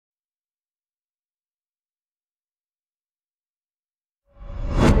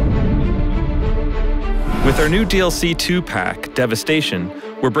With our new DLC 2-pack, Devastation,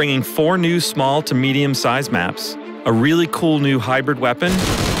 we're bringing 4 new small to medium-sized maps, a really cool new hybrid weapon,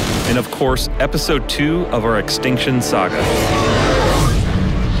 and of course, Episode 2 of our Extinction saga.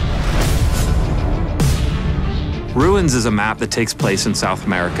 Ruins is a map that takes place in South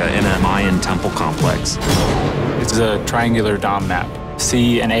America in a Mayan temple complex. It's a triangular dome map.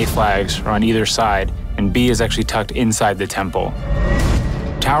 C and A flags are on either side, and B is actually tucked inside the temple.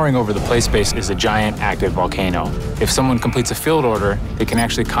 Towering over the play space is a giant active volcano. If someone completes a field order, they can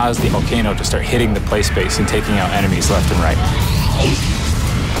actually cause the volcano to start hitting the play space and taking out enemies left and right.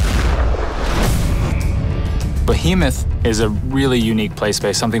 Behemoth is a really unique play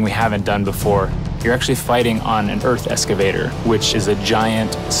space, something we haven't done before. You're actually fighting on an earth excavator, which is a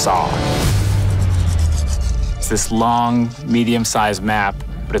giant saw. It's this long, medium-sized map,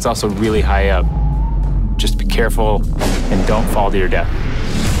 but it's also really high up. Just be careful and don't fall to your death.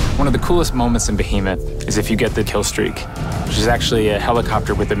 One of the coolest moments in Behemoth is if you get the kill streak, which is actually a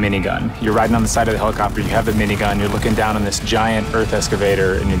helicopter with a minigun. You're riding on the side of the helicopter, you have the minigun, you're looking down on this giant earth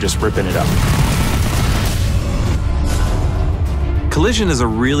excavator, and you're just ripping it up. Collision is a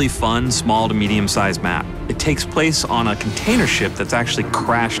really fun, small to medium-sized map. It takes place on a container ship that's actually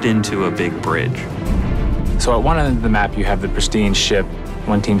crashed into a big bridge. So at one end of the map, you have the pristine ship.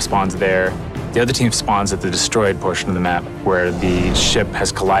 One team spawns there. The other team spawns at the destroyed portion of the map where the ship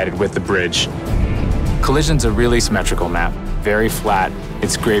has collided with the bridge. Collision's a really symmetrical map, very flat.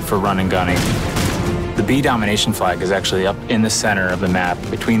 It's great for run and gunning. The B domination flag is actually up in the center of the map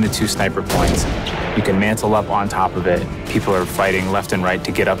between the 2 sniper points. You can mantle up on top of it. People are fighting left and right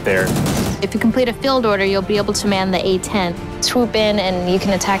to get up there. If you complete a field order, you'll be able to man the A-10. Swoop in and you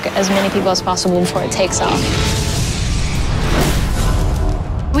can attack as many people as possible before it takes off.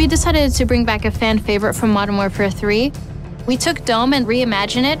 We decided to bring back a fan favorite from Modern Warfare 3. We took Dome and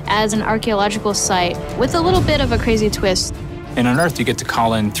reimagined it as an archaeological site with a little bit of a crazy twist. And on Earth, you get to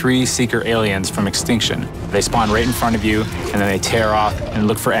call in 3 seeker aliens from Extinction. They spawn right in front of you, and then they tear off and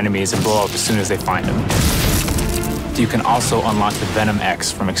look for enemies and blow up as soon as they find them. You can also unlock the Venom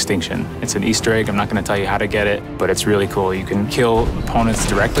X from Extinction. It's an Easter egg. I'm not going to tell you how to get it, but it's really cool. You can kill opponents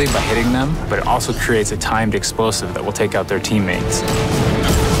directly by hitting them, but it also creates a timed explosive that will take out their teammates.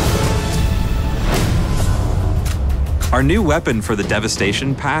 Our new weapon for the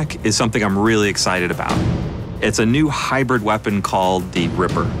Devastation pack is something I'm really excited about. It's a new hybrid weapon called the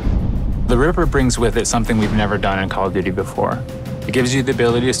Ripper. The Ripper brings with it something we've never done in Call of Duty before. It gives you the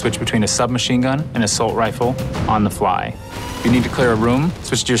ability to switch between a submachine gun and assault rifle on the fly. If you need to clear a room,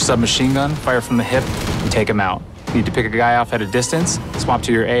 switch to your submachine gun, fire from the hip, and take him out. You need to pick a guy off at a distance, swap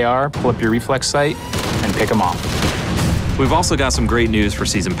to your AR, pull up your reflex sight, and pick him off. We've also got some great news for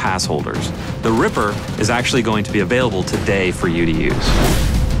Season Pass holders. The Ripper is actually going to be available today for you to use.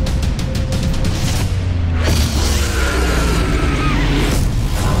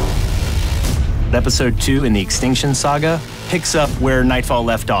 Episode 2 in the Extinction saga picks up where Nightfall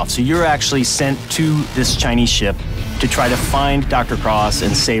left off. So you're actually sent to this Chinese ship to try to find Dr. Cross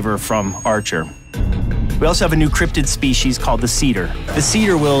and save her from Archer. We also have a new cryptid species called the Cedar. The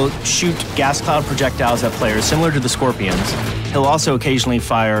Cedar will shoot gas cloud projectiles at players similar to the Scorpions. He'll also occasionally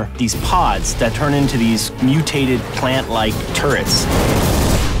fire these pods that turn into these mutated plant-like turrets.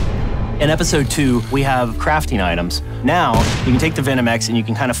 In Episode 2, we have crafting items. Now, you can take the Venom X and you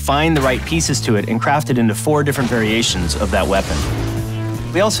can kind of find the right pieces to it and craft it into 4 different variations of that weapon.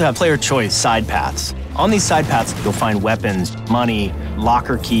 We also have player choice side paths. On these side paths, you'll find weapons, money,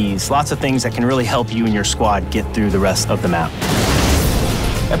 locker keys, lots of things that can really help you and your squad get through the rest of the map.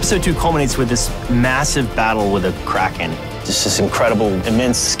 Episode 2 culminates with this massive battle with a Kraken. Just this incredible,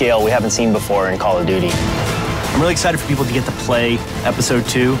 immense scale we haven't seen before in Call of Duty. I'm really excited for people to get to play Episode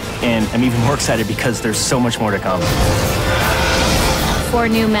 2, and I'm even more excited because there's so much more to come. 4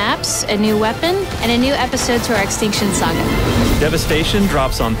 new maps, a new weapon, and a new episode to our Extinction saga. Devastation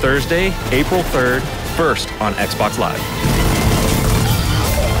drops on Thursday, April 3rd, first on Xbox Live.